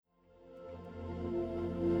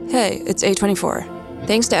Hey, it's A24.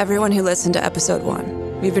 Thanks to everyone who listened to episode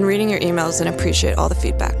 1. We've been reading your emails and appreciate all the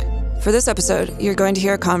feedback. For this episode, you're going to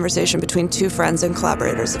hear a conversation between two friends and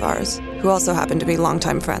collaborators of ours, who also happen to be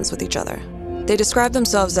longtime friends with each other. They describe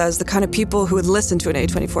themselves as the kind of people who would listen to an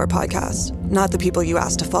A24 podcast, not the people you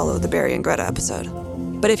asked to follow the Barry and Greta episode.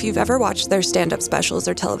 But if you've ever watched their stand-up specials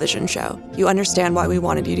or television show, you understand why we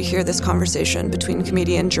wanted you to hear this conversation between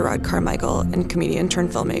comedian Jerrod Carmichael and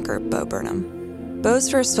comedian-turned-filmmaker Bo Burnham.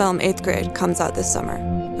 Bo's first film, 8th Grade, comes out this summer,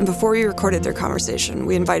 and before we recorded their conversation,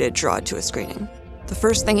 we invited Jerrod to a screening. The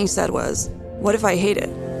first thing he said was, "What if I hate it?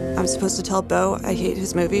 I'm supposed to tell Bo I hate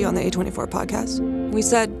his movie on the A24 podcast?" We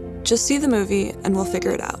said, "Just see the movie and we'll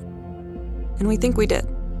figure it out." And we think we did.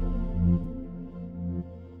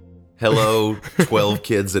 Hello, 12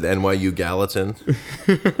 kids at NYU Gallatin.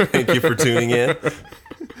 Thank you for tuning in.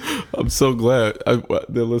 I'm so glad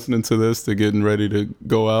they're listening to this. They're getting ready to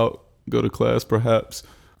go out, go to class, perhaps.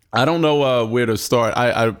 I don't know where to start.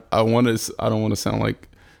 I don't want to sound like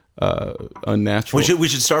unnatural. We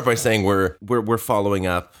should start by saying we're following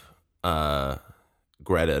up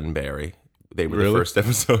Greta and Barry. They were the first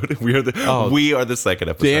episode. We are the second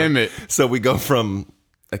episode. Damn it! So we go from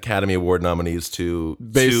Academy Award nominees to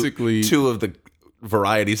basically two of the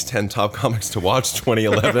Variety's 10 top comics to watch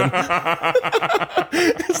 2011.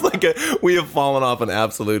 It's like we have fallen off an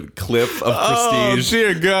absolute cliff of prestige.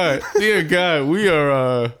 Oh, dear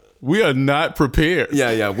God, we are not prepared.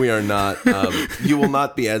 Yeah, we are not. You will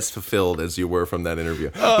not be as fulfilled as you were from that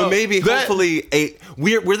interview. But maybe, hopefully,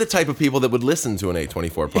 we're the type of people that would listen to an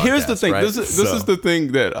A24 podcast. Here's the thing. Right? This is the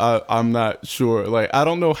thing that I'm not sure. Like, I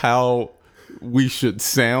don't know how we should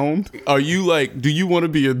sound. Are you do you want to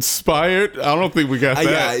be inspired? I don't think we got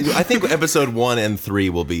that. Yeah, I think episode 1 and 3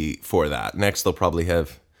 will be for that. Next, they'll probably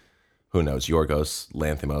have, who knows, Yorgos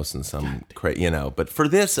Lanthimos and some, But for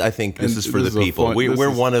this, I think this is for the people. We're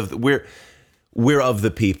of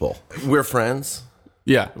the people. We're friends.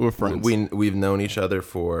 Yeah, we're friends. We've known each other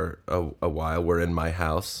for a while. We're in my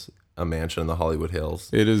house, a mansion in the Hollywood Hills.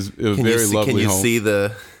 It is a very lovely home. Can you see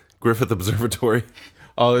the Griffith Observatory?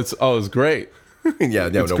 Oh, it's great.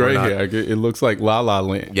 It's great here. It looks like La La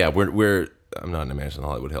Land. Yeah, we're. I'm not in a mansion in the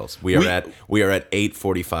Hollywood Hills. We are at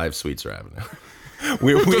 845 Sweetser Avenue.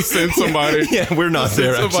 We send somebody. Yeah, we're not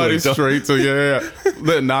there. Somebody actually. straight. So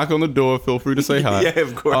let knock on the door. Feel free to say hi. Yeah,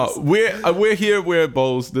 of course. We're here. We're at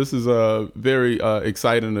Bo's. This is very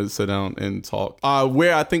exciting to sit down and talk.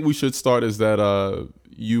 Where I think we should start is that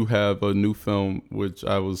you have a new film which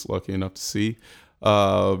I was lucky enough to see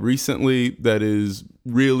recently that is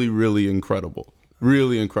really, really incredible.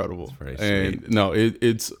 Really incredible. Very and no,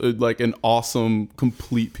 it's like an awesome,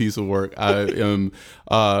 complete piece of work. I am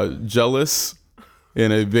jealous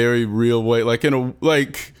in a very real way, like in a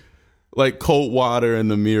like cold water in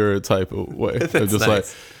the mirror type of way. I'm just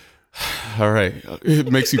nice. All right,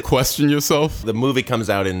 it makes you question yourself. The movie comes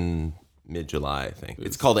out in mid-July, I think.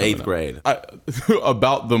 It's called 8th Grade.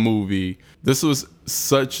 About the movie, this was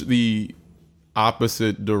such the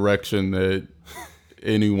opposite direction that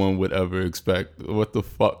anyone would ever expect. What the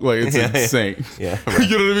fuck? Like, it's insane. Yeah, right.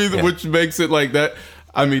 You know what I mean? Yeah. Which makes it like that.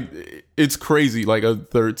 I mean, it's crazy. Like a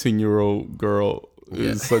 13-year-old girl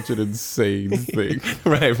is such an insane thing.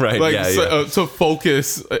 Right. Like to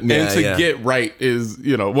focus and to get right is,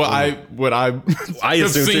 what I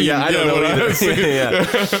assume seen. I don't know either.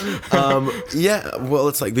 Yeah. Well,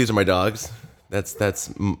 it's like, these are my dogs. That's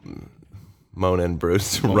Mona and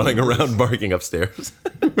Bruce running around barking upstairs.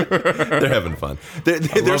 They're having fun. They're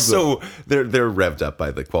revved up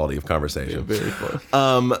by the quality of conversation. Yeah, very fun.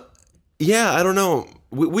 I don't know.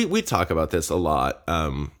 We talk about this a lot.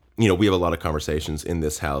 We have a lot of conversations in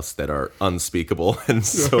this house that are unspeakable, and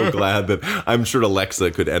so glad that I'm sure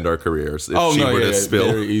Alexa could end our careers if she were to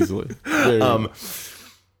spill very easily.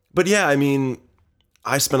 But yeah, I mean,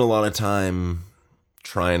 I spent a lot of time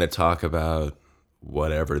trying to talk about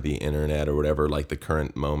whatever the internet or whatever like the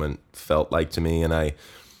current moment felt like to me, and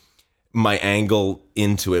my angle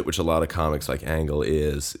into it, which a lot of comics like angle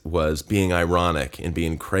was being ironic and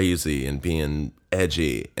being crazy and being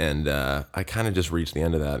edgy, and I kind of just reached the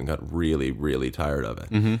end of that and got really, really tired of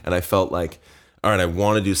it. Mm-hmm. And I felt like, all right, I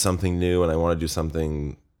want to do something new, and I want to do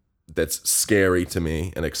something that's scary to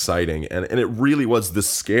me and exciting, and it really was the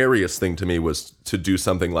scariest thing to me was to do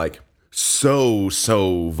something like so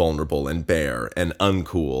vulnerable and bare and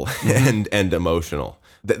uncool and emotional.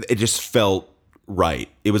 It just felt right.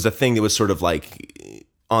 It was a thing that was sort of like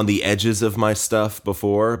on the edges of my stuff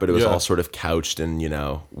before, but it was all sort of couched in,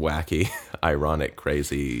 wacky, ironic,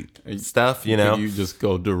 crazy stuff, You just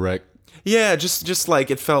go direct. Yeah, just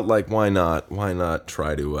like it felt like why not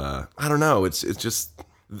try to I don't know, it's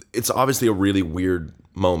obviously a really weird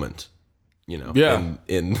moment, you know, Yeah.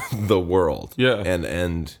 in the world. Yeah.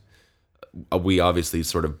 And we obviously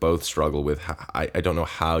sort of both struggle with, I don't know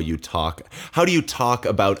how do you talk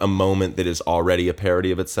about a moment that is already a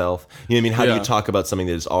parody of itself? You know what I mean? How do you talk about something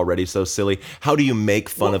that is already so silly? How do you make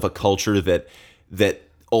fun of a culture that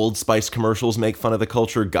Old Spice commercials make fun of the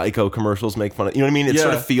culture, Geico commercials make fun of, you know what I mean? It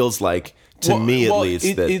sort of feels like, to me at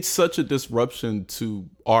least, that it's such a disruption to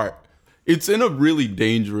art. It's in a really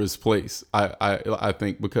dangerous place, I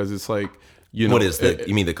think, because it's like, you know, what is that?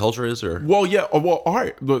 You mean the culture is, or? Well, yeah, well,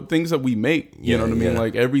 art, the things that we make, you know what I mean? Yeah.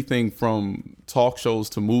 Like everything from talk shows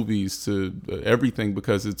to movies to everything,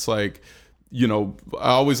 because it's like, you know, I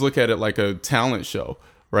always look at it like a talent show,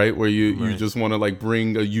 right? Where you just want to like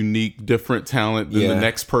bring a unique, different talent than the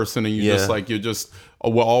next person. And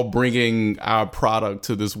we're all bringing our product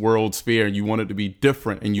to this world sphere, and you want it to be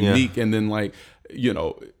different and unique. And then like, you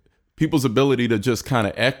know, people's ability to just kind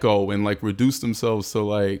of echo and like reduce themselves to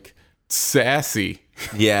like sassy.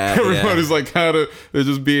 Everybody's like they're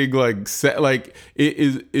just being like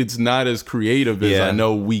it's not as creative as I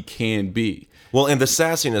know we can be. Well, and the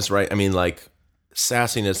sassiness, right? I mean, like,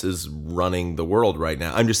 sassiness is running the world right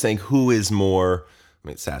now. I'm just saying, who is more? I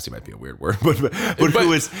mean, sassy might be a weird word, but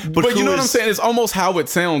who is? But you know what I'm saying? It's almost how it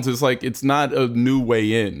sounds. It's like it's not a new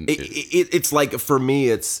way in. It's like, for me,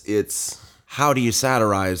 it's how do you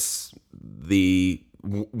satirize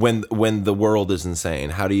when the world is insane?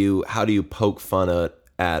 How do you poke fun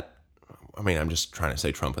at? I mean, I'm just trying to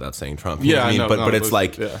say Trump without saying Trump. You know what I mean? But it's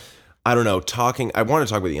like, I don't know. I want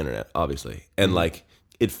to talk about the internet, obviously, and like,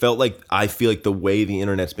 it felt like, I feel like the way the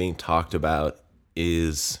internet's being talked about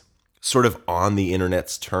is sort of on the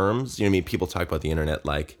internet's terms. You know what I mean? People talk about the internet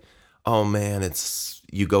like, oh man,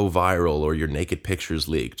 you go viral, or your naked pictures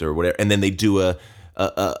leaked, or whatever, and then they do a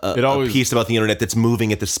piece about the internet that's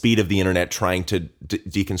moving at the speed of the internet, trying to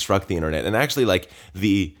deconstruct the internet. And actually, like,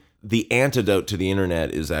 the antidote to the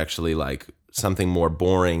internet is actually like something more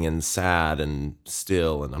boring and sad and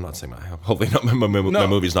still. And I'm not saying hopefully not my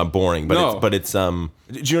movie's not boring, but it's do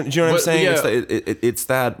you know what I'm saying? Yeah. It's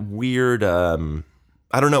that weird.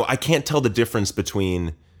 I don't know. I can't tell the difference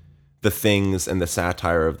between the things and the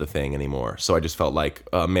satire of the thing anymore. So I just felt like,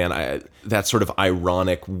 that sort of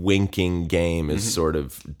ironic winking game is sort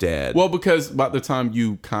of dead. Well, because by the time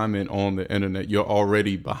you comment on the internet, you're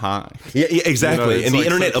already behind. Yeah, exactly. You know, and the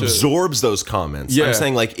internet absorbs those comments. Yeah. I'm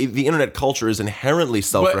saying, like, the internet culture is inherently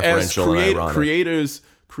self-referential and ironic.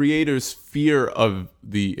 Creators' fear of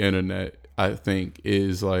the internet, I think,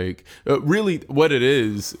 is like, really what it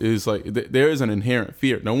is like, there is an inherent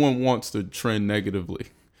fear. No one wants to trend negatively.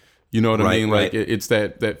 You know what I mean? Like, it's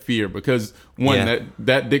that fear, because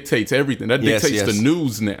that dictates everything. That dictates the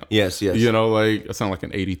news now. Yes. You know, like, I sound like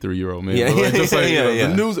an 83-year-old man.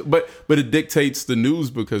 The news, but it dictates the news,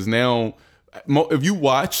 because now, if you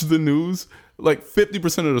watch the news, like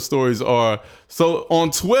 50% of the stories are so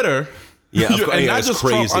on Twitter. Yeah, and not just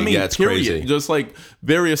crazy. Trump. I mean, it's period. Crazy. Just like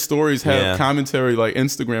various stories have commentary, like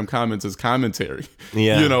Instagram comments as commentary.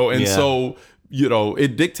 Yeah, you know, and so, you know,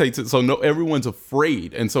 it dictates it. So everyone's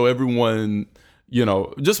afraid, and so everyone, you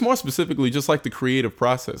know, just more specifically, just like the creative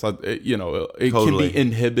process, you know, it can be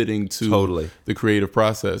inhibiting to the creative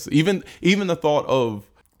process. Even the thought of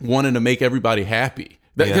wanting to make everybody happy,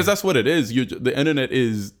 because that's what it is. The internet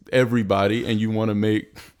is everybody, and you want to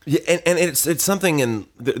make. Yeah, and it's something, and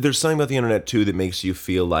there's something about the internet too that makes you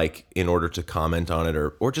feel like, in order to comment on it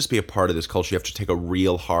or just be a part of this culture, you have to take a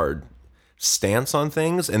real hard stance on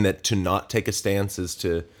things, and that to not take a stance is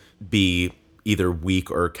to be either weak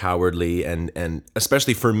or cowardly. And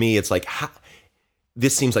especially for me, it's like,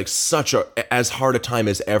 this seems like such as hard a time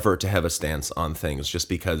as ever to have a stance on things, just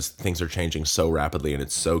because things are changing so rapidly and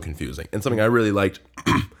it's so confusing. And something I really liked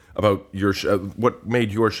about your show, what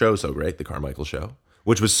made your show so great, the Carmichael show,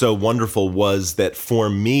 which was so wonderful, was that for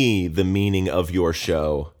me, the meaning of your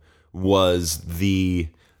show was the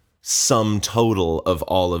sum total of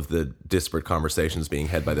all of the disparate conversations being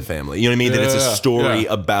had by the family. You know what I mean? That it's a story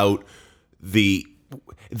about the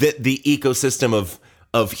ecosystem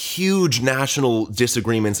of huge national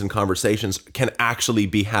disagreements and conversations can actually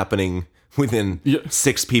be happening within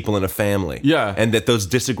 6 people in a family. Yeah. And that those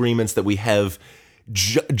disagreements that we have,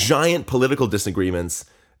 giant political disagreements,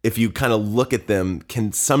 if you kind of look at them,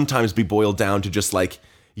 can sometimes be boiled down to just like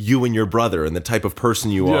you and your brother and the type of person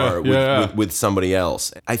you are with somebody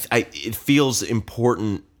else. It feels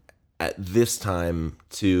important at this time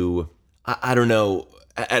to, I don't know,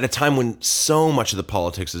 at a time when so much of the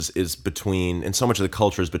politics is between, and so much of the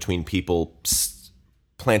culture is between people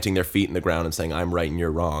planting their feet in the ground and saying, I'm right and you're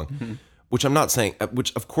wrong, which I'm not saying,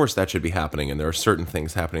 which of course that should be happening. And there are certain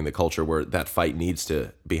things happening in the culture where that fight needs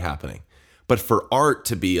to be happening. But for art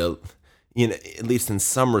to be at least in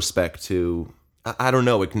some respect to, I don't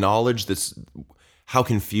know, acknowledge this, how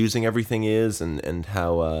confusing everything is, and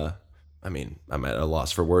how, I'm at a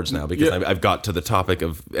loss for words now because I've got to the topic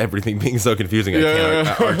of everything being so confusing. I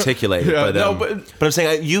can't articulate it. But I'm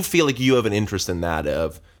saying you feel like you have an interest in that.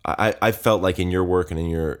 I felt like in your work and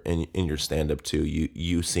in your stand-up too,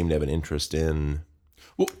 you seem to have an interest in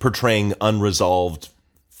portraying unresolved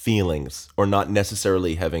feelings or not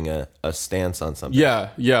necessarily having a stance on something. Yeah.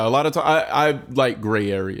 A lot of times I like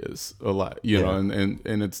gray areas a lot, you know,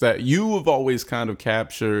 and it's that you have always kind of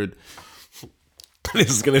captured.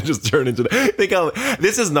 This is going to just turn into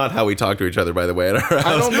this is not how we talk to each other, by the way, at our house.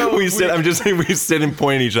 I don't know. We sit and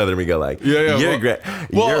point at each other and we go like, you're great.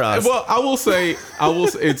 You're us. Well, I will say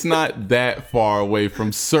it's not that far away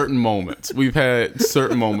from certain moments. We've had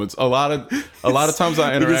certain moments. A lot of times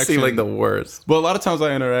our interaction, you just seem like the worst. Well, a lot of times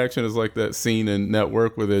our interaction is like that scene in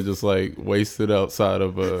Network where they're just like wasted outside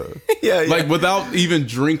of like without even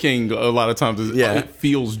drinking. A lot of times it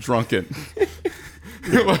feels drunken.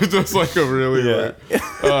 Just like a really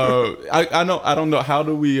I don't know, how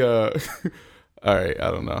do we all right, I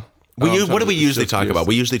don't know. What do we usually talk about?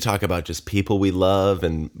 We usually talk about just people we love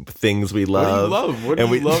and things we love. What do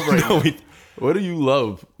you love right now? What do you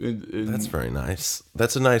love? That's very nice.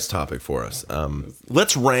 That's a nice topic for us.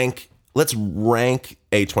 Let's rank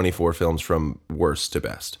A24 films from worst to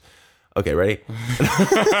best. Okay, ready?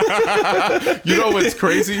 You know what's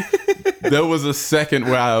crazy? There was a second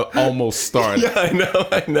where I almost started. Yeah, I know.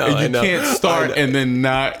 And you can't start and then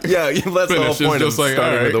not. Yeah, that's finish. the whole point of like,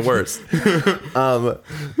 starting with the worst.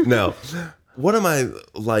 No, what am I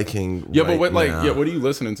liking? Yeah, right but now? what are you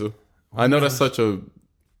listening to? I know that's such a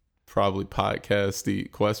probably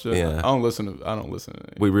podcasty question. Yeah, I don't listen to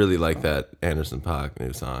it. We really like that Anderson Paak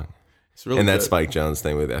new song. Really and good. That Spike Jonze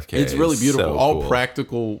thing with FKA. It's really beautiful. So all cool.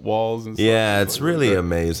 Practical walls and stuff. Yeah, it's really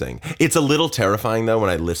amazing. It's a little terrifying though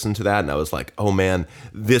when I listened to that and I was like, oh man,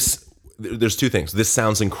 there's two things. This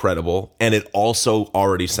sounds incredible, and it also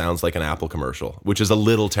already sounds like an Apple commercial, which is a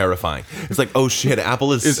little terrifying. It's like, oh shit,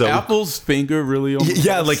 Apple is so... Apple's finger really on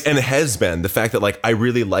Yeah, like, and has been. The fact that like I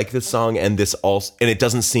really like this song and this also, and it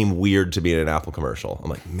doesn't seem weird to be in an Apple commercial.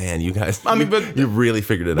 I'm like, man, you guys, you really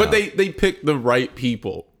figured it out. But they picked the right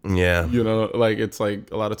people. Yeah. You know, like it's like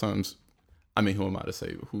a lot of times, I mean, who am I to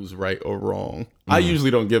say who's right or wrong? I usually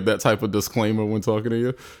don't give that type of disclaimer when talking to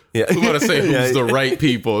you. Yeah. Who am I to say who's the right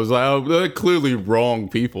people? It's like, oh, they're clearly wrong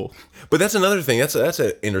people. But that's another thing. That's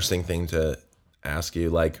an interesting thing to ask you.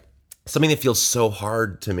 Like something that feels so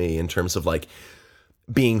hard to me in terms of like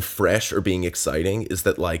being fresh or being exciting is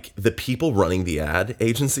that like the people running the ad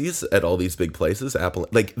agencies at all these big places, Apple,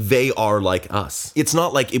 like they are like us. It's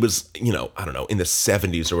not like it was, you know, I don't know, in the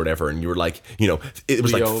 70s or whatever. And you were like, you know, it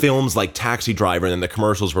was like films like Taxi Driver. And then the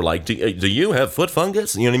commercials were like, do you have foot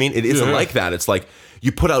fungus? You know what I mean? It isn't like that. It's like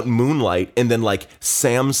you put out Moonlight and then like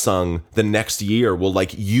Samsung the next year will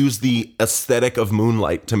like use the aesthetic of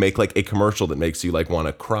Moonlight to make like a commercial that makes you like want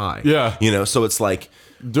to cry. Yeah. You know, so it's like,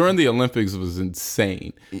 during the Olympics, it was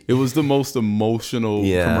insane. It was the most emotional.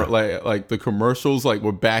 Like the commercials, like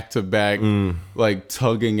were back to back, like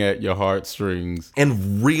tugging at your heartstrings,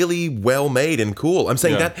 and really well made and cool. I'm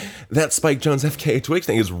saying that Spike Jonze FKA Twigs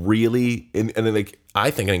thing is really, and like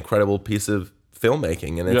I think an incredible piece of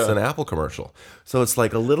filmmaking, and it's an Apple commercial. So it's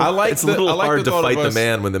like a little. It's a little hard to fight the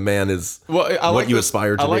man when the man is what you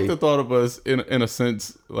aspire to be. I like the thought of us in a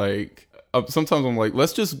sense, like. Sometimes I'm like,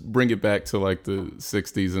 let's just bring it back to like the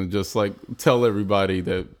 60s and just like tell everybody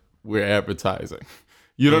that we're advertising.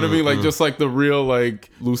 You know what I mean? Like just like the real like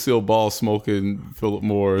Lucille Ball smoking Philip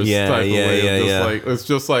Morris type of way. Like it's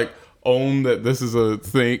just like own that this is a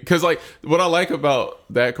thing. Because like what I like about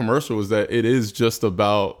that commercial is that it is just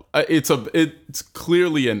about it's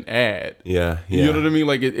clearly an ad. Yeah. You know what I mean?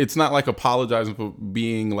 Like it's not like apologizing for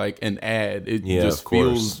being like an ad. It just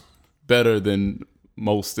feels better than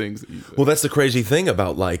most things. Well, that's the crazy thing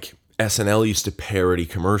about like SNL used to parody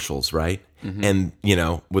commercials, right? Mm-hmm. And you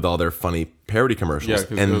know, with all their funny parody commercials,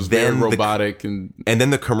 and it was then very robotic, and then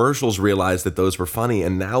the commercials realized that those were funny,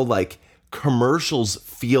 and now like commercials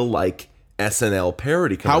feel like SNL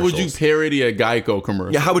parody commercials. How would you parody a Geico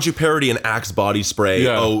commercial? Yeah, how would you parody an Axe body spray?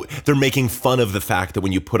 Yeah. Oh, they're making fun of the fact that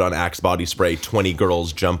when you put on Axe body spray, 20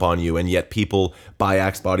 girls jump on you, and yet people buy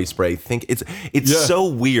Axe body spray. Think it's so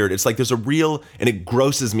weird. It's like there's a real, and it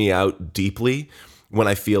grosses me out deeply when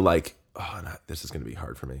I feel like this is going to be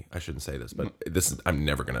hard for me. I shouldn't say this, but I'm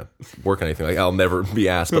never going to work on anything. Like, I'll never be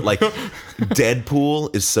asked. But like,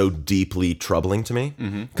 Deadpool is so deeply troubling to me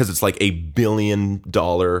because it's like $1 billion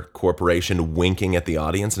corporation winking at the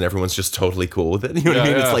audience, and everyone's just totally cool with it. You know what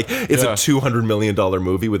I mean? It's like it's a $200 million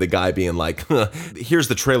movie with a guy being like, "Here's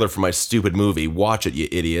the trailer for my stupid movie. Watch it, you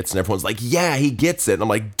idiots!" And everyone's like, "Yeah, he gets it." And I'm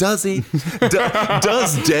like, "Does he?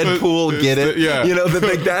 Does Deadpool get it?" Yeah. You know,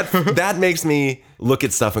 like that makes me look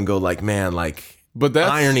at stuff and go like, man, like, but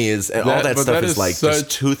that's, irony is, and all that stuff is like such,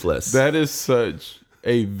 just toothless. That is such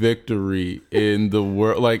a victory in the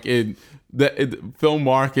world. Like in film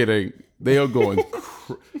marketing, they are going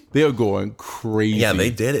crazy. Yeah,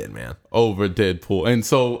 they did it, man, over Deadpool. And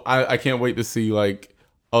so I can't wait to see like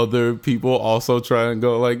other people also try and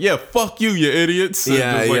go like, yeah, fuck you idiots. And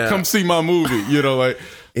just, like, come see my movie. You know, like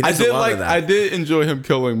I did enjoy him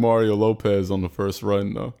killing Mario Lopez on the first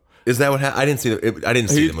run though. Is that what happened? I didn't see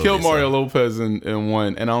He the movie. Killed Mario Lopez in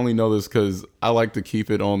one, and I only know this because I like to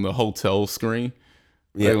keep it on the hotel screen.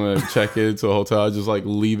 Yeah. Like when I check into a hotel, I just like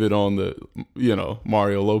leave it on the,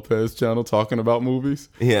 Mario Lopez channel talking about movies.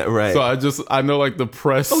 Yeah, right. So I know like the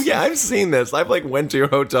press. Oh yeah, I've seen this. I've like went to your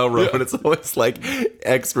hotel room and it's always like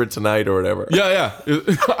extra tonight or whatever. Yeah.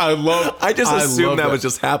 I just assumed that was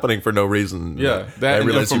just happening for no reason. Yeah, that I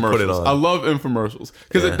realized you put it on. I love infomercials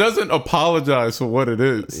because it doesn't apologize for what it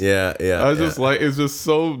is. Yeah. I just like, it's just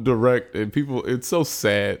so direct and people. It's so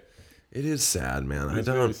sad. It is sad, man. It's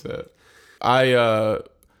very sad.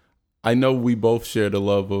 I know we both share the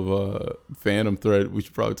love of Phantom Thread. We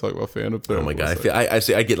should probably talk about Phantom Thread. Oh my god, I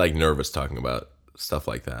get like nervous talking about stuff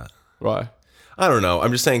like that. Why? I don't know.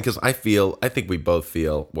 I'm just saying because I think we both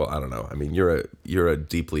feel. Well, I don't know. I mean, you're a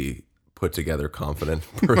deeply put together, confident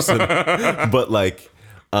person, but like,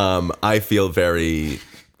 I feel very.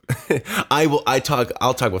 I'll talk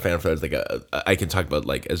about Phantom Thread like I can talk about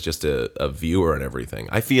like as just a viewer and everything.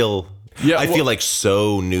 I feel like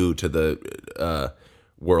so new to the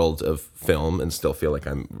world of film and still feel like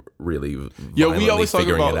I'm really we always talk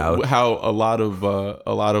figuring about how a lot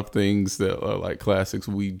of things that are like classics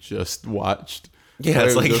we just watced. Yeah,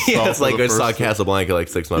 it's like I saw Casablanca like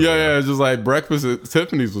 6 months ago. Yeah, it's just like Breakfast at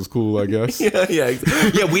Tiffany's was cool, I guess.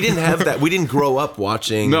 Yeah, we didn't have that. We didn't grow up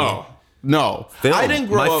watching No. Film. I didn't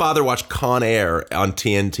grow up. My father watched Con Air on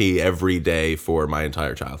TNT every day for my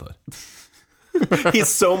entire childhood. He's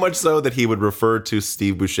so much so that he would refer to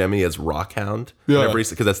Steve Buscemi as Rockhound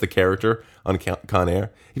because that's the character on Con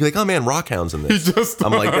Air. He'd be like, "Oh man, Rockhound's in this."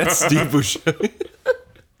 I'm like, "That's Steve Buscemi."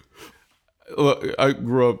 Look, I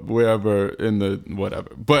grew up wherever in the whatever,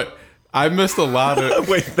 but I missed a lot of.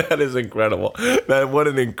 Wait, that is incredible. What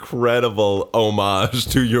an incredible homage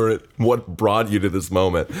to what brought you to this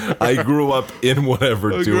moment. I grew up in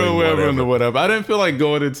whatever. I grew up wherever in the whatever. I didn't feel like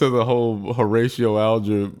going into the whole Horatio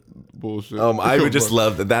Alger bullshit. I would just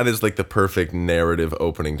love that. That is like the perfect narrative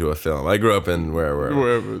opening to a film. I grew up in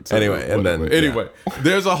wherever. Anyway,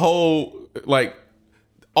 there's a whole like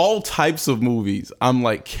all types of movies I'm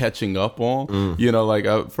like catching up on. Like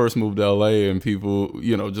I first moved to LA and people,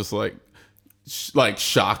 just like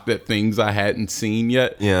shocked at things I hadn't seen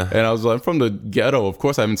yet. Yeah. And I was like, from the ghetto, of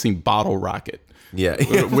course I haven't seen Bottle Rocket. Yeah.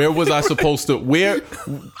 Where was I supposed to where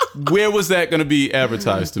was that going to be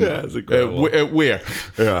advertised to me? Yeah, that's incredible. Where?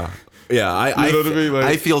 Yeah, I what I mean? Like,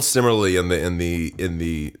 I feel similarly in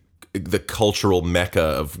the cultural mecca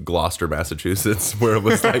of Gloucester, Massachusetts, where it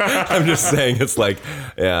was like I'm just saying it's like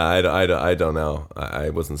I don't know. I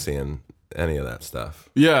wasn't seeing any of that stuff.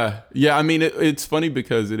 Yeah. I mean, it's funny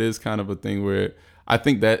because it is kind of a thing where I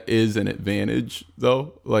think that is an advantage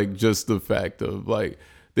though. Like just the fact of like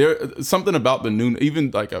there something about the new,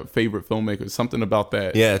 even like a favorite filmmaker, something about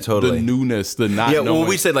that. Yeah, totally. The newness, the not knowing. Well,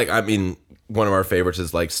 we said like I mean. One of our favorites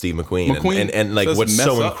is like Steve McQueen. And like what's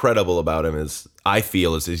so incredible about him is I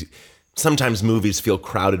feel is sometimes movies feel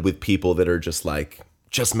crowded with people that are just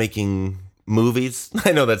making movies.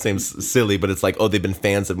 I know that seems silly, but it's like, oh, they've been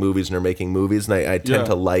fans of movies and are making movies. And I tend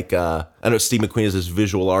to like, I know Steve McQueen is this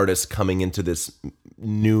visual artist coming into this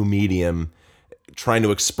new medium, trying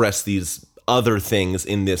to express these other things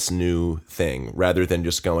in this new thing rather than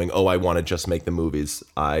just going, oh, I want to just make the movies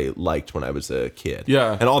I liked when I was a kid.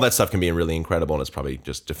 Yeah. And all that stuff can be really incredible, and it's probably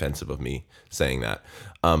just defensive of me saying that.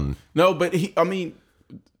 No, but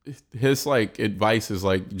his like advice is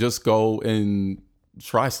like, just go and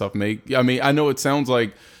try stuff. I know it sounds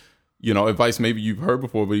like, advice maybe you've heard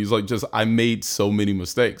before, but he's like, I made so many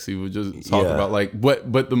mistakes. He would just talk about like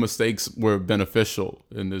but the mistakes were beneficial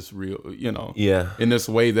in this in this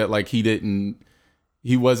way that like he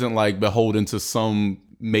wasn't like beholden to some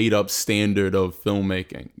made up standard of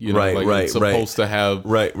filmmaking. You know, Right, it's supposed to have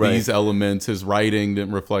Right. these elements. His writing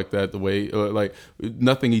didn't reflect that the way, like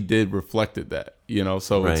nothing he did reflected that, you know?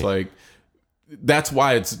 So it's like, that's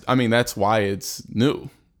why it's new.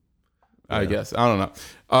 I guess. I don't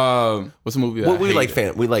know. What's a movie that well, we like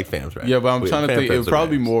fans, right? Yeah, but I'm trying to think. It would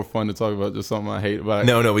probably be fans. more fun to talk about just something I hate. But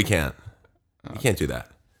No, we can't. You can't do that.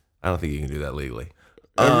 I don't think you can do that legally.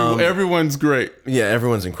 Everyone's great. Yeah,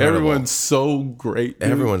 everyone's incredible. Everyone's so great.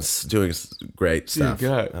 Dude. Everyone's doing great stuff.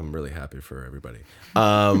 God. I'm really happy for everybody.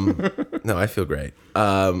 No, I feel great.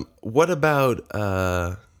 What about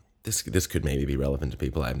this? This could maybe be relevant to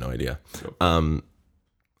people. I have no idea.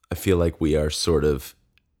 I feel like we are sort of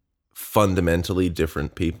fundamentally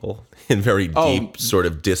different people in very deep sort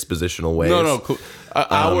of dispositional ways. No, cool.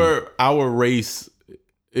 Our race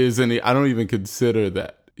isn't. I don't even consider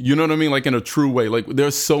that. You know what I mean? Like in a true way. Like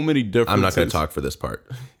there's so many differences. I'm not going to talk for this part.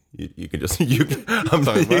 You can just I'm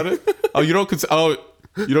talking about it. Oh, you don't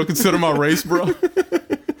consider my race, bro?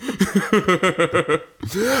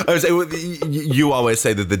 I would say you always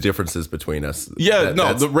say that the differences between us. Yeah,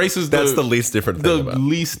 the race is that's the least different thing. The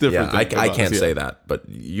least different. Yeah, thing I can't say that, but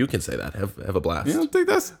you can say that. Have a blast. You don't think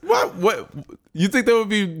that's what? You think that would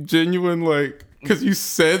be genuine? Like because you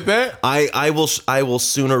said that? I will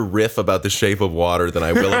sooner riff about The Shape of Water than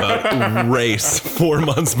I will about race 4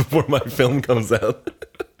 months before my film comes out.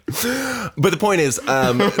 But the point is,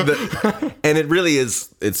 and it really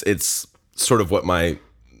is. It's sort of what my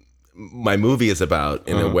movie is about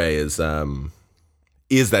in a way is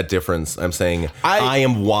that difference. I'm saying I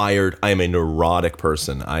am wired. I am a neurotic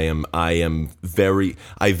person. I very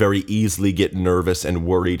easily get nervous and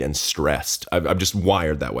worried and stressed. I'm just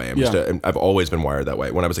wired that way. I've always been wired that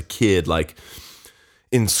way. When I was a kid, like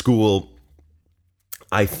in school,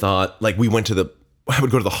 I thought like I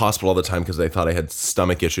would go to the hospital all the time because they thought I had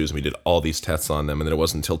stomach issues, and we did all these tests on them. And then it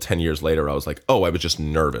wasn't until 10 years later I was like, oh, I was just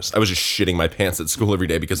nervous. I was just shitting my pants at school every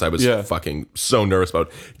day because I was fucking so nervous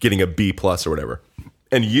about getting a B+ or whatever.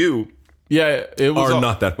 And you are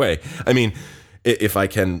not that way. I mean, if I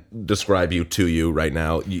can describe you to you right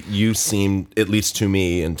now, you seem, at least to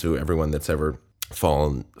me and to everyone that's ever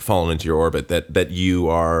fallen into your orbit, that you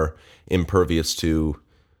are impervious to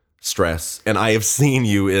stress. And I have seen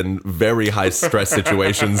you in very high stress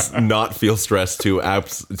situations not feel stressed to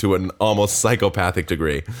an almost psychopathic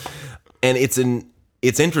degree. And it's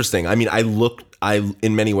interesting. I mean,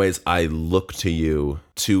 in many ways, I look to you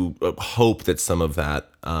to hope that some of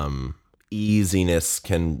that easiness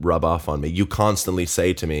can rub off on me. You constantly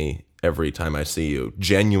say to me every time I see you,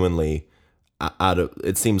 genuinely,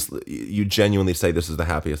 it seems you genuinely say this is the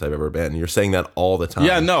happiest I've ever been. You're saying that all the time.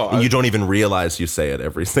 Yeah, no. And you don't even realize you say it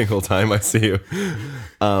every single time I see you.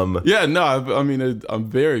 I'm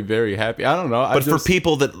very, very happy. I don't know. But for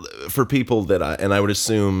people that I would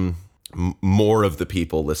assume more of the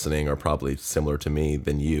people listening are probably similar to me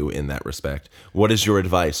than you in that respect. What is your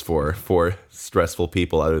advice for stressful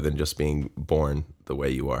people other than just being born the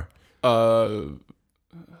way you are?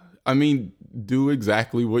 I mean, do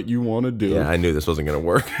exactly what you want to do. Yeah, I knew this wasn't going to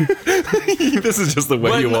work. This is just the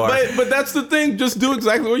way you are. But that's the thing. Just do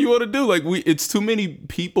exactly what you want to do. Like it's too many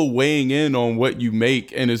people weighing in on what you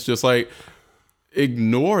make, and it's just like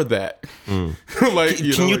ignore that. Like,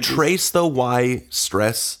 can you trace though why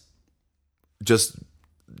stress just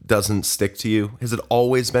doesn't stick to you? Has it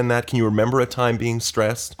always been that? Can you remember a time being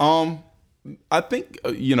stressed? I think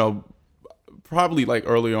probably like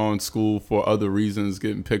early on in school for other reasons,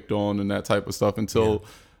 getting picked on and that type of stuff until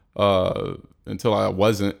I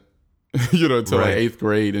wasn't, until like 8th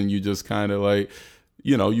grade, and you just kind of like,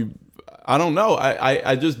 I don't know.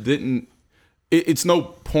 I just didn't. It's no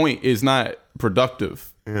point. It's not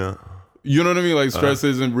productive. Yeah. You know what I mean? Like stress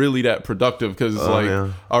isn't really that productive because it's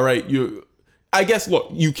all right, I guess, look,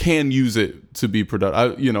 you can use it to be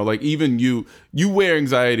productive. Like even you wear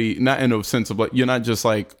anxiety, not in a sense of like, you're not just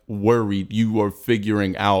like worried, you are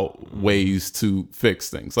figuring out ways to fix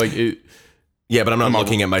things. Like it. Yeah, but I'm not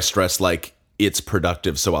looking at my stress like it's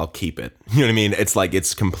productive, so I'll keep it. You know what I mean? It's like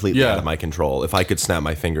it's completely out of my control. If I could snap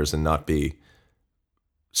my fingers and not be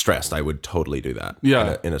stressed, I would totally do that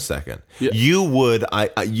in a second. Yeah. You would.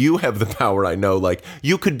 You have the power, I know. Like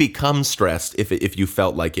you could become stressed if you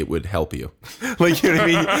felt like it would help you. Like, you know what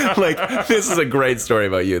I mean? Like this is a great story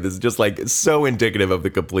about you. This is just like so indicative of the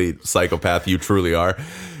complete psychopath you truly are.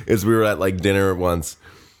 Is we were at like dinner once,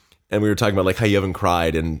 and we were talking about like how you haven't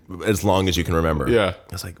cried in as long as you can remember. Yeah.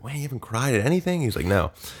 I was like, wait, you haven't cried at anything? He's like,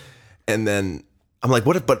 no. And then I'm like,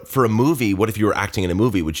 but for a movie, what if you were acting in a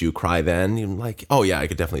movie? Would you cry then? You're like, oh yeah, I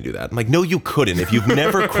could definitely do that. I'm like, no, you couldn't. If you've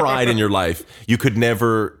never cried in your life, you could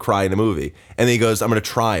never cry in a movie. And then he goes, I'm going to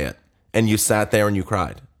try it. and you sat there and you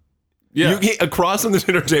cried. Yeah. Across from the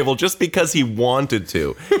dinner table, just because he wanted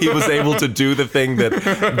to, he was able to do the thing that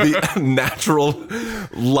the natural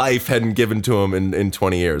life hadn't given to him in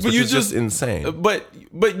 20 years, which is just insane.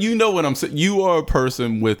 But you know what I'm saying? You are a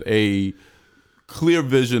person with a clear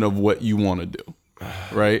vision of what you want to do,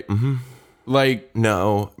 right? Mm-hmm. Like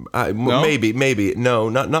no, maybe no,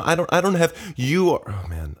 not I don't have you are. Oh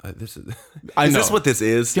man, this is. I know. Is this what this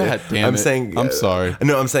is? God damn I'm it. saying. I'm sorry.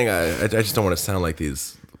 No, I'm saying I just don't want to sound like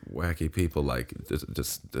these wacky people. Like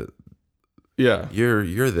just yeah.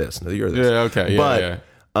 You're this. No, you're this. Yeah. Okay. Yeah.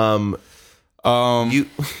 But you.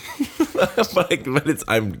 but it's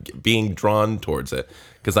I'm being drawn towards it.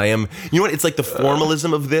 Because I am, you know what? It's like the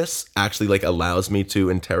formalism of this actually like allows me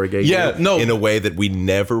to interrogate you in a way that we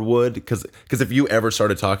never would. Because if you ever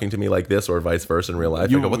started talking to me like this or vice versa in real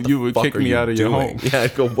life, I go, what the you would fuck kick are me you out of doing? your home. Yeah,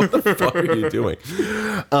 I'd go, what the fuck are you doing?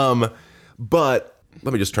 But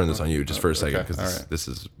let me just turn this on you just for a second because this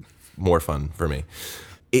is more fun for me.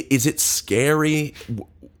 Is it scary?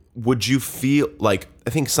 Would you feel like,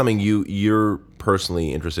 I think something you're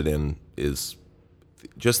personally interested in is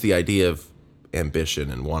just the idea of ambition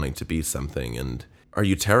and wanting to be something. And are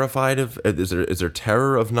you terrified of, is there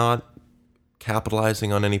terror of not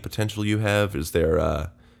capitalizing on any potential you have? Is there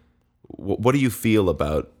what do you feel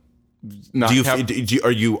about are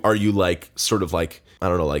you like sort of like, I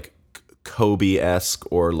don't know, like Kobe-esque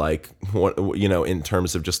or like what, you know, in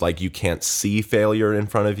terms of just like you can't see failure in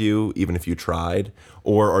front of you even if you tried,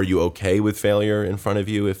 or are you okay with failure in front of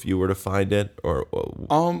you if you were to find it? Or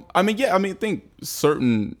I think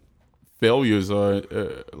certain failures are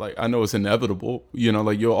like, I know it's inevitable, you know,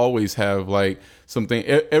 like you'll always have like something,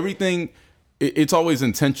 everything, it's always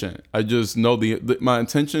intention. I just know my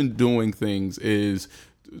intention doing things is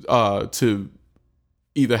to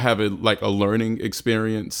either have a learning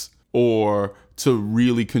experience or to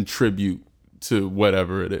really contribute to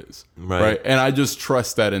whatever it is. Right. And I just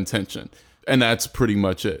trust that intention. And that's pretty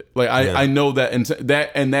much it. Like I know that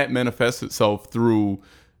that manifests itself through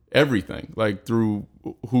everything, like through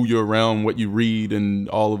who you're around, what you read, and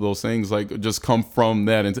all of those things, like just come from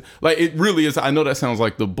that. And like it really is. I know that sounds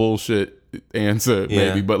like the bullshit answer,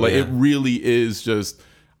 maybe, but like it really is just.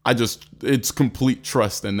 It's complete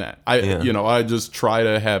trust in that. I just try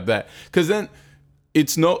to have that, because then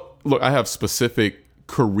it's look. I have specific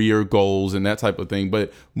career goals and that type of thing,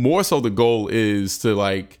 but more so the goal is to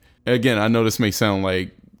like. Again, I know this may sound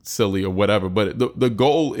like silly or whatever, but the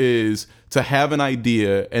goal is to have an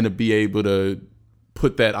idea and to be able to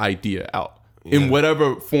put that idea out in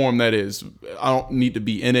whatever form that is. I don't need to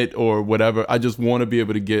be in it or whatever. I just want to be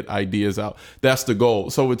able to get ideas out. That's the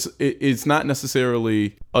goal. So it's not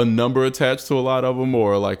necessarily a number attached to a lot of them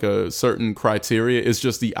or like a certain criteria. It's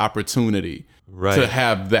just the opportunity to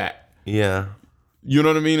have that. Yeah. You know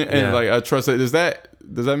what I mean? And like, I trust that.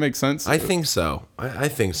 Does that make sense? I think so. I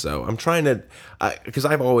think so. I'm trying to, because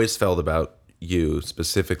I've always felt about you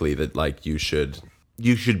specifically that like you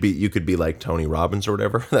could be like Tony Robbins or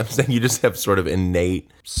whatever. I'm saying you just have sort of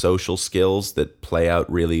innate social skills that play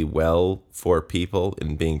out really well for people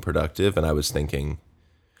in being productive. And I was thinking,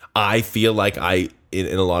 I feel like I,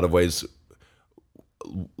 in a lot of ways,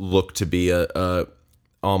 look to be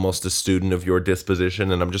almost a student of your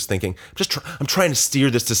disposition. And I'm just thinking, I'm trying to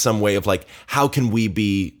steer this to some way of like, how can we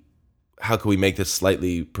make this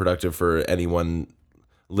slightly productive for anyone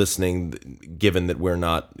listening, given that we're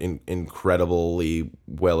not incredibly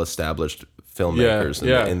well-established filmmakers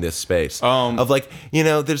in this space of like, you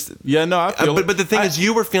know, there's I feel but the thing is,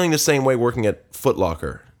 you were feeling the same way working at Foot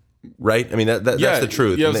Locker, right? I mean, that's the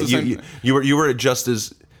truth.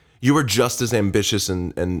 You were just as ambitious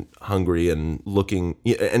and hungry and looking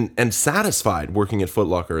and satisfied working at Foot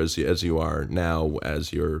Locker as you are now,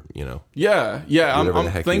 as you're, you know.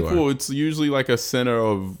 I'm thankful. It's usually like a center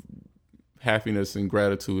of happiness and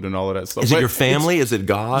gratitude and all of that stuff. Is it your family? Is it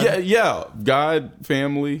God? Yeah. God,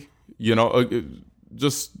 family, you know,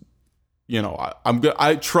 just, you know, I'm good.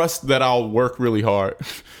 I trust that I'll work really hard.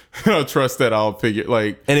 I trust that I'll figure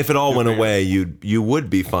like. And if it all went away, you would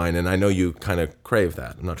be fine. And I know you kind of crave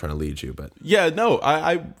that. I'm not trying to lead you, but you're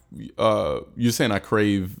saying I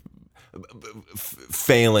crave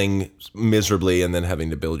failing miserably and then having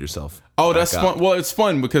to build yourself. Oh, that's fun. Well, it's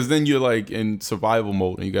fun because then you're like in survival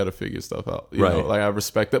mode and you got to figure stuff out. You know? Like I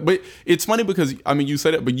respect that, but it's funny because I mean you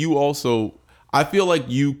said it, but you also, I feel like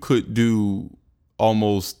you could do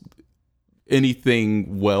almost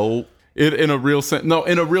anything well in a real sense. No,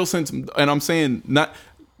 in a real sense, and I'm saying not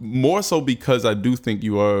more so because I do think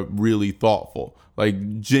you are really thoughtful.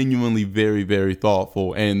 Like genuinely very, very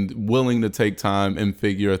thoughtful and willing to take time and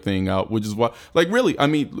figure a thing out, which is why, like really, I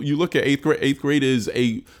mean, you look at eighth grade is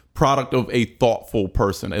a product of a thoughtful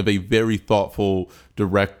person, of a very thoughtful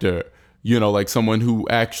director, like someone who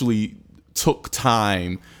actually took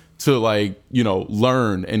time to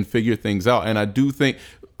learn and figure things out. And I do think,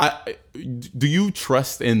 do you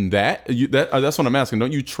trust in that? That's what I'm asking.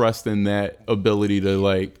 Don't you trust in that ability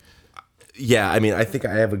to Yeah, I mean, I think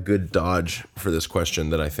I have a good dodge for this question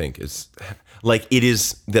that I think is it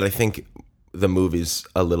is that I think the movie's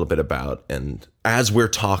a little bit about. And as we're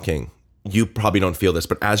talking, you probably don't feel this,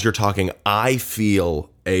 but as you're talking, I feel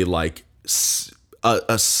a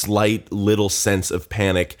slight little sense of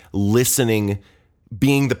panic listening,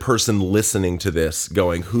 being the person listening to this,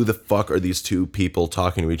 going, who the fuck are these two people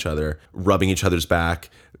talking to each other, rubbing each other's back?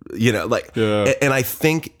 And I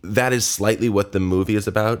think that is slightly what the movie is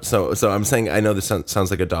about. So I'm saying, I know this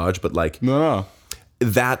sounds like a dodge, but no.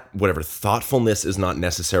 That thoughtfulness is not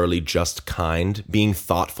necessarily just kind. Being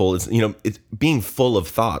thoughtful is, it's being full of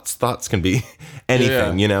thoughts. Thoughts can be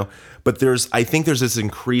anything, but I think there's this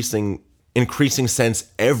increasing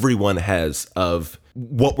sense everyone has of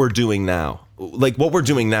what we're doing now. What we're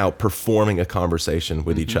doing now, performing a conversation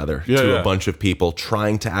with each other a bunch of people,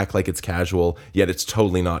 trying to act like it's casual, yet it's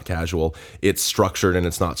totally not casual. It's structured and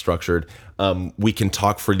it's not structured. We can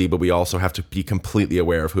talk freely, but we also have to be completely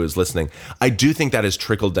aware of who is listening. I do think that has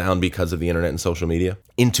trickled down because of the internet and social media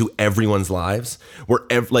into everyone's lives, where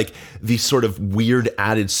the sort of weird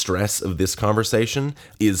added stress of this conversation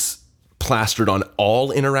is plastered on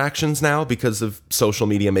all interactions now because of social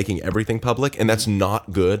media making everything public, and that's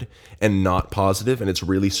not good and not positive, and it's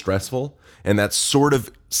really stressful. And that's sort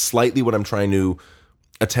of slightly what I'm trying to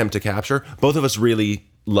attempt to capture. Both of us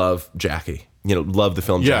really love Jackie, love the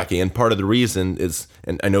film Jackie, and part of the reason is,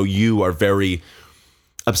 and I know you are very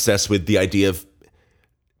obsessed with the idea of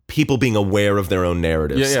people being aware of their own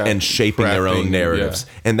narratives and shaping their own narratives.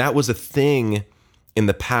 And that was a thing in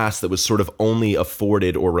the past that was sort of only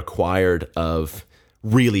afforded or required of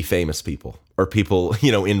really famous people or people,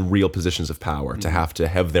 in real positions of power to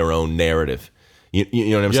have their own narrative. You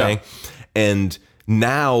know what I'm saying? And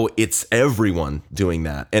now it's everyone doing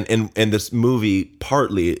that. And this movie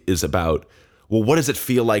partly is about, well, what does it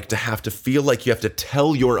feel like to feel like you have to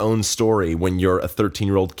tell your own story when you're a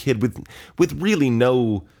 13-year-old kid with really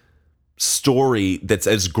no story that's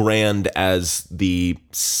as grand as the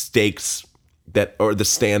stakes that, or the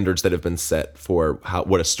standards that have been set for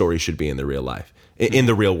what a story should be in the real life, in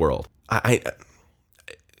the real world.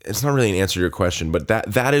 It's not really an answer to your question, but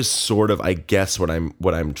that is sort of, I guess, what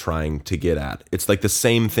I'm trying to get at. It's like the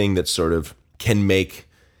same thing that sort of can make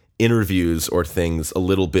interviews or things a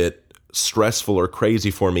little bit stressful or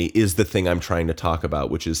crazy for me is the thing I'm trying to talk about,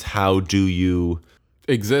 which is how do you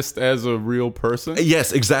exist as a real person?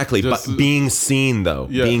 Yes, exactly. But being seen, though,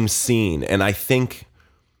 being seen. And I think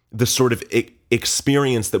the sort of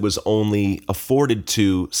experience that was only afforded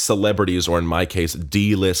to celebrities, or in my case,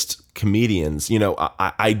 D-list comedians.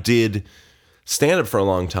 I did stand-up for a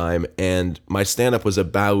long time, and my stand-up was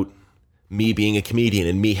about me being a comedian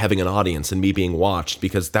and me having an audience and me being watched,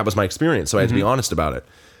 because that was my experience. So I had to be honest about it.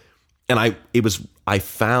 And I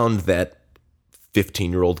found that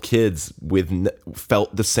 15-year-old kids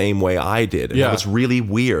felt the same way I did. And it was really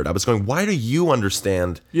weird. I was going, why do you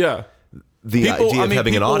understand the idea of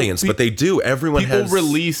having an audience? But they do. Everyone people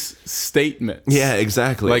release statements. Yeah,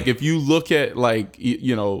 exactly. Like if you look at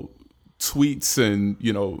tweets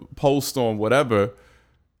and posts on whatever,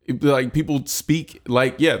 people speak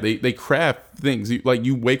they craft things.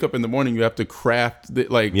 You wake up in the morning, you have to craft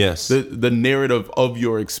the narrative of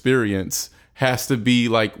your experience has to be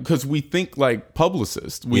because we think like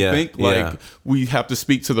publicists. We think we have to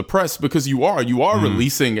speak to the press, because you are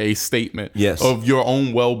releasing a statement of your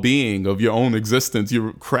own well-being, of your own existence.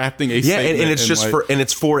 You're crafting a statement. And it's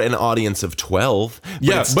it's for an audience of 12. But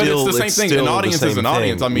it's the same thing. An audience is an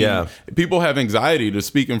audience. I mean, people have anxiety to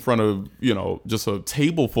speak in front of, just a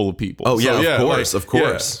table full of people. Oh, of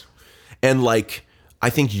course. Yeah. And I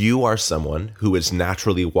think you are someone who is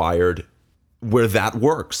naturally wired where that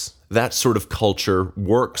works. That sort of culture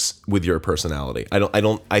works with your personality.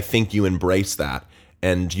 I think you embrace that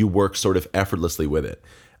and you work sort of effortlessly with it.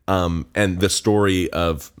 And the story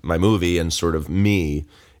of my movie and sort of me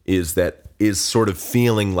is sort of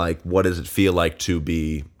feeling like, what does it feel like to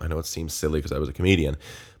be, I know it seems silly because I was a comedian,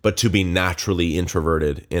 but to be naturally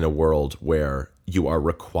introverted in a world where you are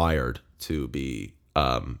required to be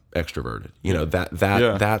extroverted.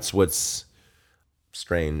 That's what's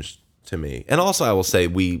strange to me. And also I will say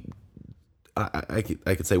I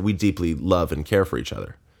could say we deeply love and care for each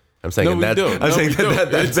other. I'm saying that's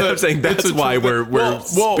why we're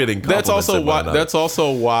spitting compliments. That's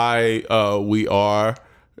also why we are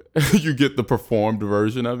you get the performed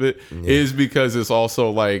version of it is because it's also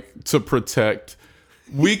like to protect.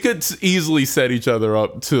 We could easily set each other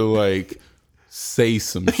up to like say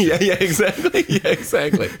some shit. Yeah, exactly. Yeah,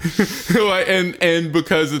 exactly. Like, and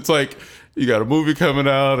because it's like you got a movie coming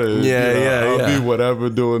out, and I'll be whatever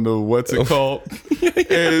doing the what's it called,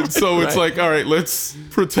 and so it's like, all right, let's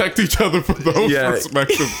protect each other for those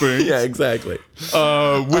respective things. Yeah, exactly.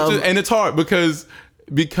 And it's hard because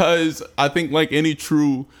I think like any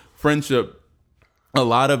true friendship, a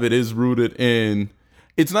lot of it is rooted in.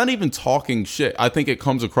 It's not even talking shit. I think it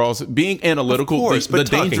comes across being analytical. Of course, but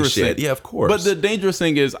the dangerous shit. thing. Yeah, of course. But the dangerous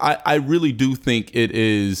thing is, I really do think it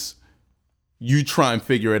is. You try and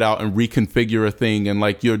figure it out and reconfigure a thing, and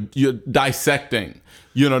like you're dissecting.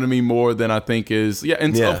 You know what I mean? More than I think is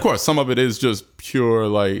of course, some of it is just pure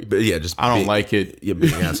like. But just I don't like it. You're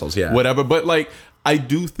being assholes. Yeah, whatever. But like, I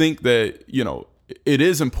do think that it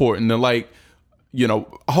is important to like.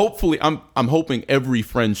 Hopefully, I'm hoping every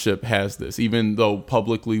friendship has this, even though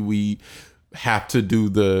publicly we have to do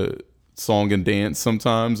the song and dance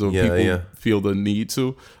sometimes, or people feel the need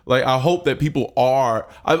to. Like, I hope people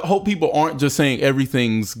aren't just saying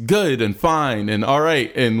everything's good and fine and all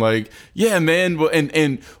right and like, yeah, man,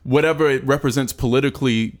 and whatever it represents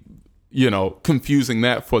politically, confusing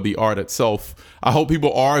that for the art itself. I hope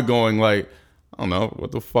people are going like, I don't know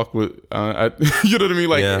what the fuck would you know what I mean?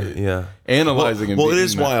 Like, analyzing. Well, it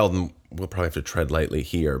is wild, and we'll probably have to tread lightly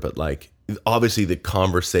here, but like, obviously, the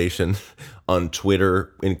conversation on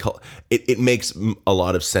Twitter it makes a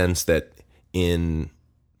lot of sense that in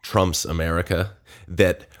Trump's America,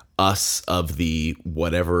 that us of the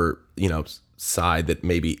whatever side that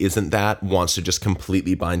maybe isn't that wants to just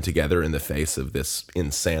completely bind together in the face of this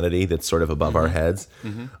insanity that's sort of above our heads.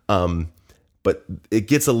 But it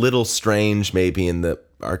gets a little strange maybe in the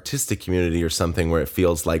artistic community or something where it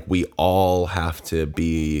feels like we all have to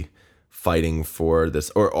be fighting for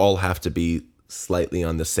this or all have to be slightly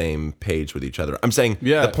on the same page with each other. I'm saying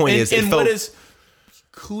the point is... In what is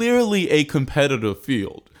clearly a competitive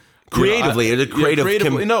field. Creatively, and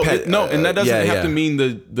that doesn't have to mean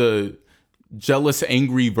the jealous,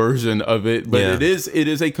 angry version of it, but it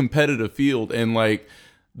is a competitive field, and like...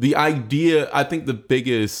 The idea, I think the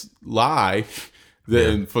biggest lie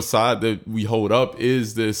and facade that we hold up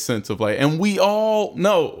is this sense of like, and we all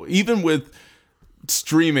know, even with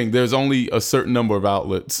streaming, there's only a certain number of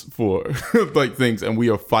outlets for like things, and we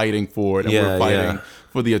are fighting for it, and we're fighting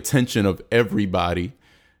for the attention of everybody,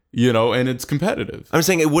 and it's competitive. I'm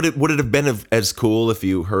saying, would it have been as cool if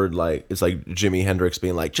you heard like, it's like Jimi Hendrix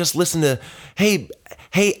being like, just listen to, hey,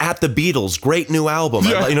 at the Beatles, great new album.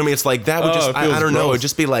 You know what I mean? It's like, that would just, I don't know, it'd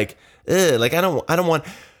just be like, like, I don't want,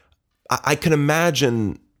 I can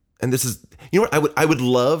imagine, and this is, what I would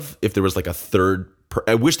love if there was like a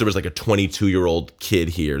I wish there was like a 22-year-old kid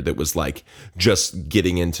here that was like just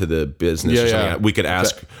getting into the business or something. We could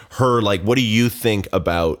ask her, like, what do you think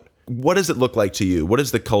about, what does it look like to you? What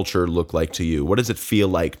does the culture look like to you? What does it feel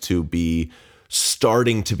like to be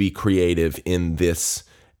starting to be creative in this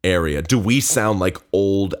area? Do we sound like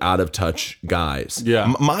old, out of touch guys?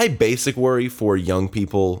 Yeah. My basic worry for young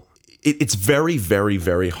people, it's very, very,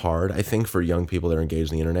 very hard, I think, for young people that are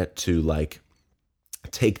engaged in the internet to like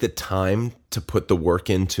take the time to put the work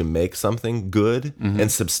in to make something good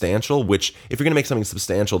and substantial, which if you're going to make something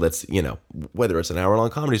substantial, that's, whether it's an hour-long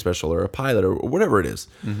comedy special or a pilot or whatever it is,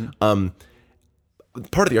 part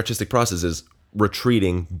of the artistic process is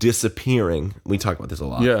retreating, disappearing. We talk about this a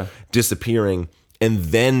lot. Yeah. Disappearing, and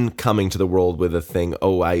then coming to the world with a thing.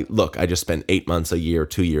 Oh, I just spent 8 months, a year,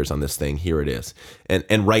 2 years on this thing. Here it is.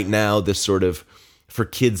 And right now, this sort of, for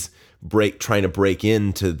kids trying to break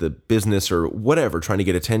into the business or whatever, trying to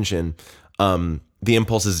get attention, the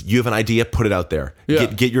impulse is, you have an idea, put it out there.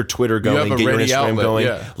 Get your Twitter going, get your Instagram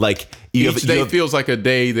going. Like each day feels like a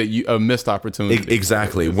day that a missed opportunity.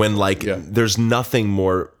 Exactly. When there's nothing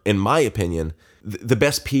more, in my opinion, the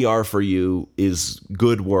best PR for you is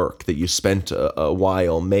good work that you spent a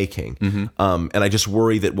while making. And I just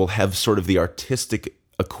worry that we'll have sort of the artistic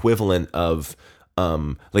equivalent of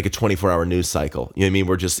like a 24-hour news cycle. You know what I mean?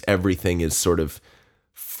 Where just everything is sort of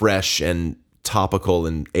fresh and topical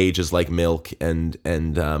and ages like milk. And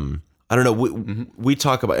I don't know. We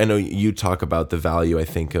talk about, I know you talk about the value, I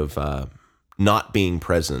think, of not being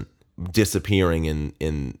present, disappearing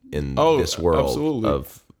in this world absolutely.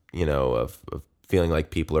 Of feeling like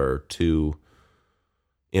people are too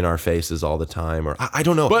in our faces all the time, or I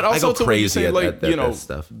don't know. But also, I go crazy at that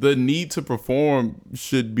stuff. The need to perform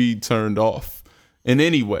should be turned off in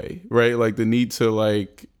any way, right? Like the need to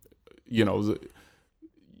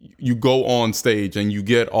you go on stage and you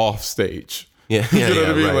get off stage. Yeah, you know what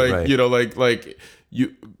I mean? Right. Like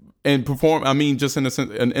you and perform. I mean, just in a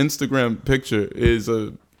sense, an Instagram picture is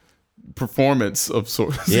a performance of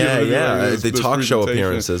sorts. Yeah, you know, yeah. like The talk show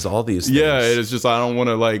appearances, all these things. Yeah, it's just I don't want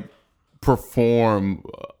to like perform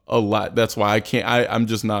a lot. That's why I can't. I'm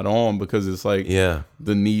just not on, because it's like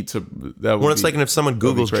the need to. That Well, it's like, and if someone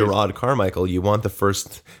Googles crazy. Jerrod Carmichael, you want the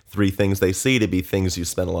first 3 things they see to be things you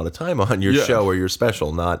spent a lot of time on your show or your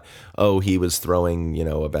special, not, oh, he was throwing,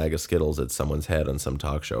 a bag of Skittles at someone's head on some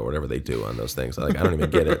talk show or whatever they do on those things. Like, I don't even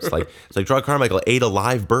get it. It's like Jerrod Carmichael ate a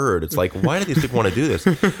live bird. It's like, why do these people want to do this?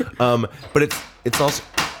 But it's also,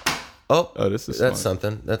 this is that's smart.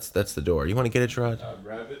 something. That's the door. You want to get it, Jerrod?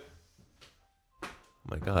 Grab it. Oh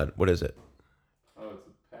my God, what is it? Oh, it's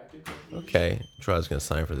a package. Okay, Jerrod's gonna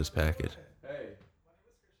sign for this package.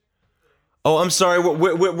 Oh, I'm sorry.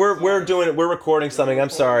 We're doing it. We're recording something. I'm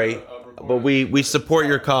sorry, but we support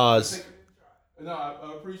your cause. No, I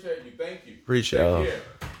appreciate you. Thank you. Appreciate. Take care.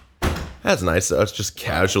 That's nice. Us just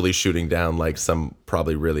casually shooting down like some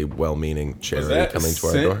probably really well-meaning charity coming to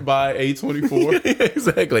our door. Sent by A24.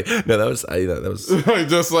 Exactly. No, that was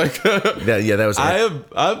Just like that was.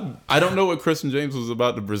 I don't know what Kristen James was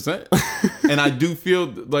about to present, and I do feel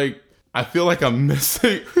like I'm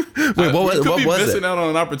missing. Wait, what was missing it? out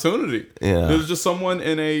on an opportunity. Yeah. There's just someone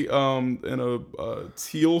in a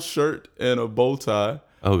teal shirt and a bow tie.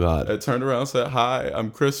 Oh God! I turned around and said, "Hi,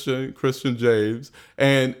 I'm Christian James,"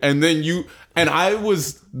 and then you and I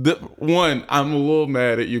was I'm a little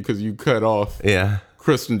mad at you because you cut off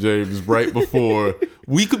Christian James right before.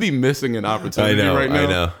 We could be missing an opportunity right now. I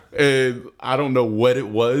know. And I don't know what it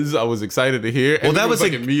was. I was excited to hear. And Well, that was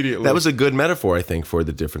immediately. That was a good metaphor, I think, for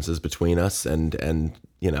the differences between us and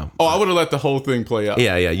Oh, I would have let the whole thing play out.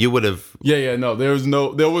 Yeah, you would have. Yeah. No, there was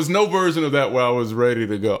no version of that where I was ready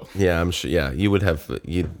to go. Yeah, I'm sure. Yeah, you would have.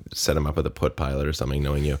 You'd set him up with a put pilot or something,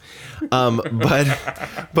 knowing you. But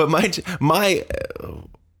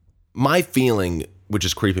my feeling, which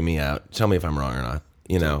is creeping me out. Tell me if I'm wrong or not.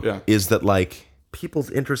 Is that like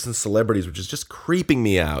people's interest in celebrities, which is just creeping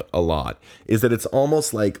me out a lot, is that it's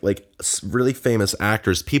almost like really famous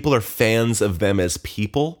actors. People are fans of them as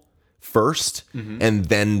people first, and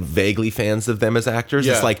then vaguely fans of them as actors.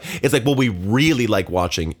 Yeah. It's like, well, we really like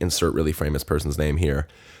watching, insert really famous person's name here.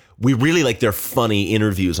 We really like their funny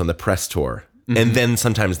interviews on the press tour. And then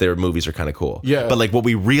sometimes their movies are kind of cool. Yeah. But like what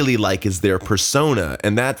we really like is their persona.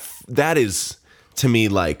 And that is, to me,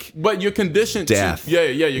 like, but you're conditioned death. to you're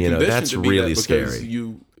conditioned that's to be really that because scary.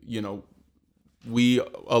 we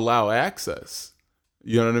allow access.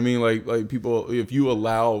 You know what I mean? Like people, if you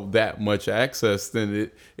allow that much access, then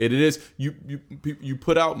it is you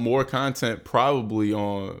put out more content probably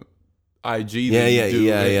on IG than you do.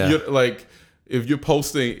 Yeah. Like if you're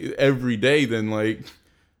posting every day, then like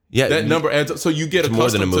that Yeah, number adds up. So you get more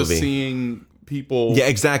than a accustomed to movie. seeing people. Yeah,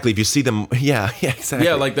 exactly. If you see them, exactly.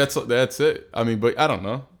 Yeah, like that's it. I mean, but I don't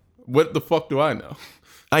know. What the fuck do I know?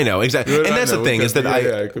 I know exactly, What and I that's the know? thing It is could that be-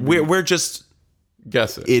 it could be we're just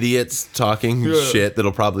guessing. idiots talking shit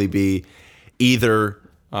that'll probably be either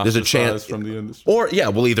there's a chance from the industry. or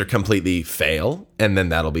we'll either completely fail and then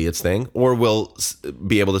that'll be its thing, or we'll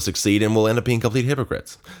be able to succeed and we'll end up being complete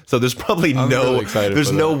hypocrites. So there's probably really excited there's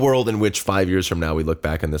for no that. world in which 5 years from now we look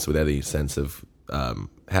back on this with any sense of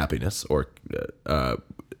happiness or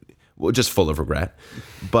just full of regret.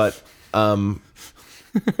 But what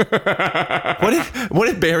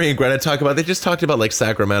did Barry and Greta talk about? They just talked about like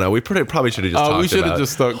Sacramento. We probably should have just talked we should have about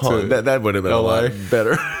just stuck to that would have been a LA. lot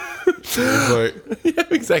better. Like, Yeah,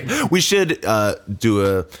 exactly. We should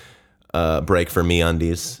do a break for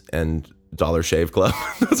MeUndies and Dollar Shave Club.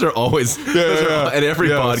 Those are always at every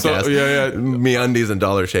podcast. So, MeUndies and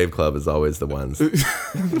Dollar Shave Club is always the ones.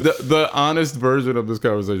 the honest version of this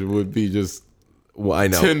conversation would be just Well, I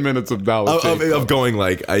know. 10 minutes of Dollar Shave Club. Of going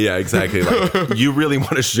like, yeah, exactly. Like, you really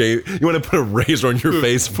want to shave? You want to put a razor on your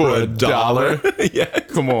face for $1? Yeah.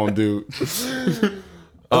 Come on, dude.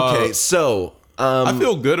 Okay, so I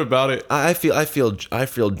feel good about it. I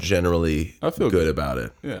feel generally good about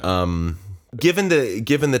it. Yeah. Given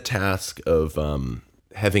the task of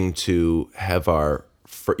having to have our,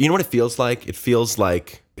 you know what it feels like? It feels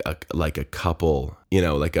like a couple,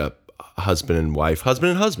 like a husband and wife,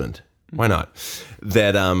 husband and husband. Why not?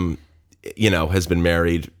 That has been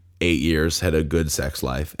married 8 years, had a good sex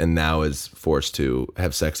life, and now is forced to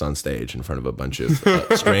have sex on stage in front of a bunch of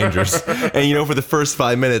strangers. And for the first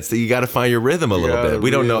 5 minutes, you got to find your rhythm a little bit.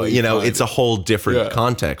 We don't know. It's a whole different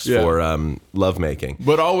context for lovemaking.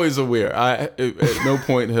 But always aware. I at no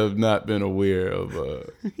point have not been aware of.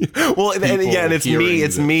 Well, and it's hearing me.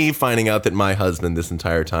 It's this. me finding out that my husband this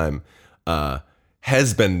entire time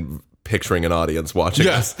has been picturing an audience watching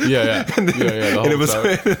Yes, us. yeah. The whole And it was time.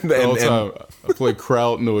 The whole time I play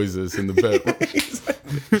crowd noises in the bedroom.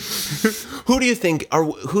 Who do you think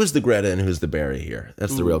who's the Greta and who's the Barry here?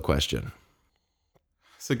 That's the real question.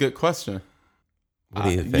 It's a good question. What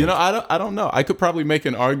do you think? I don't know. I could probably make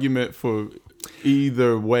an argument for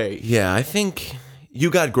either way. Yeah, I think you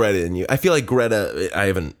got Greta in you. I feel like Greta, I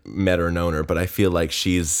haven't met her or known her, but I feel like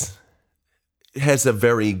has a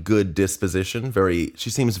very good disposition. She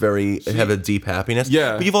seems have a deep happiness.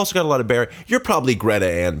 Yeah. But you've also got a lot of Barry. You're probably Greta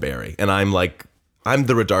and Barry. And I'm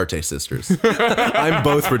the Rodarte sisters. I'm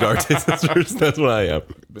both Rodarte sisters. That's what I am.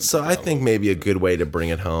 So I think maybe a good way to bring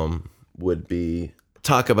it home would be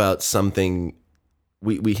talk about something,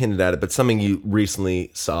 we hinted at it, but something you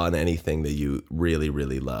recently saw in anything that you really,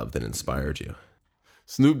 really loved that inspired you.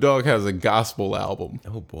 Snoop Dogg has a gospel album.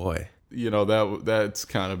 Oh, boy. That's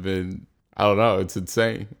kind of been, I don't know, it's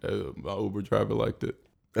insane. My Uber driver liked it.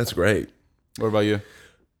 That's great. What about you?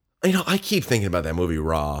 I keep thinking about that movie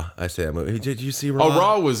Raw. I say that movie. Did you see Raw? Oh,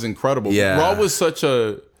 Raw was incredible. Yeah. Raw was such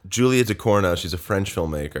a... Julia Ducournau, she's a French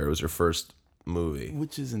filmmaker. It was her first movie.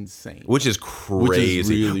 Which is insane. Which is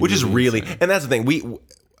crazy. Which is really insane. And that's the thing.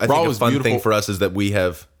 I think a fun thing for us is that we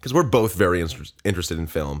have, because we're both very interested in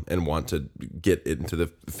film and want to get into the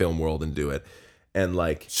film world and do it. And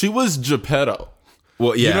she was Geppetto.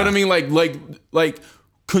 Well, yeah. You know what I mean? Like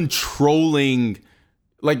controlling,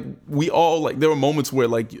 we all, there were moments where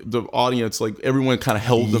the audience, everyone kind of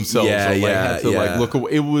held themselves had to look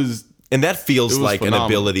away. It was, and that feels like phenomenal.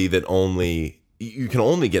 an ability that you can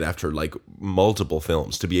only get after multiple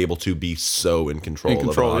films to be able to be so in control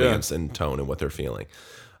of an audience and tone and what they're feeling.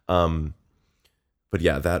 But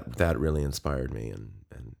yeah, that really inspired me, and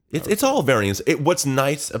it's all variants. What's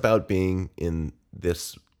nice about being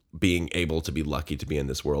able to be lucky to be in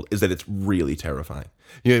this world is that it's really terrifying.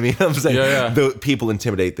 You know what I mean? I'm saying the people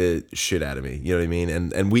intimidate the shit out of me. You know what I mean?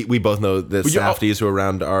 And we both know the Safdies who are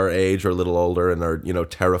around our age are a little older and are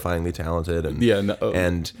terrifyingly talented.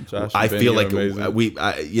 And Josh I feel like amazing.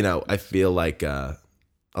 I feel like I'll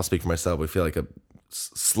speak for myself. We feel like a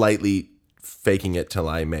slightly faking it till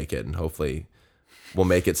I make it, and hopefully we'll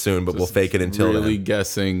make it soon. But we'll fake it until really then.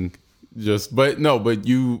 Guessing. But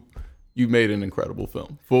you made an incredible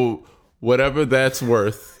film for whatever that's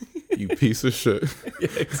worth. You piece of shit. Yeah,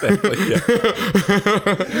 exactly.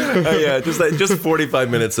 Yeah. Just 45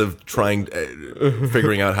 minutes of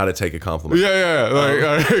figuring out how to take a compliment.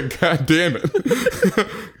 God damn it.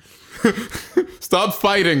 Stop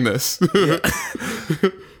fighting this. There's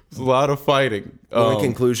a lot of fighting. Well, in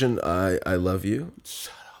conclusion, I love you.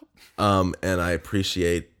 Shut up. And I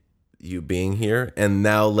appreciate you being here. And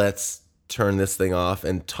now let's turn this thing off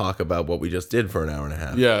and talk about what we just did for an hour and a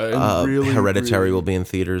half. Yeah, and Hereditary will be in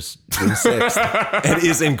theaters June 6th. It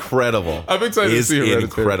is incredive. I'm excited to see Hereditary.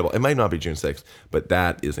 Incredible. It might not be June 6th, but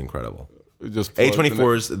that is incredible. Just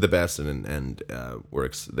A24 is the best, and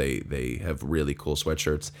works. They have really cool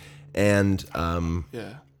sweatshirts, and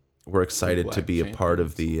we're excited to be a part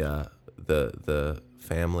of the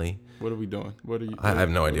family. What are we doing? I have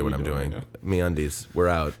no idea what I'm doing. MeUndies. We're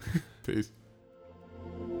out. Peace.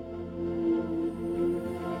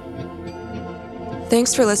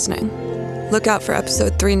 Thanks for listening. Look out for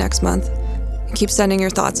episode 3 next month. And keep sending your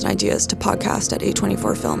thoughts and ideas to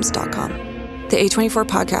podcast@a24films.com. The A24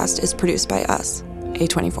 podcast is produced by us,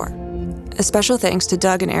 A24. A special thanks to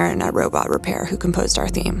Doug and Aaron at Robot Repair who composed our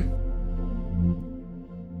theme.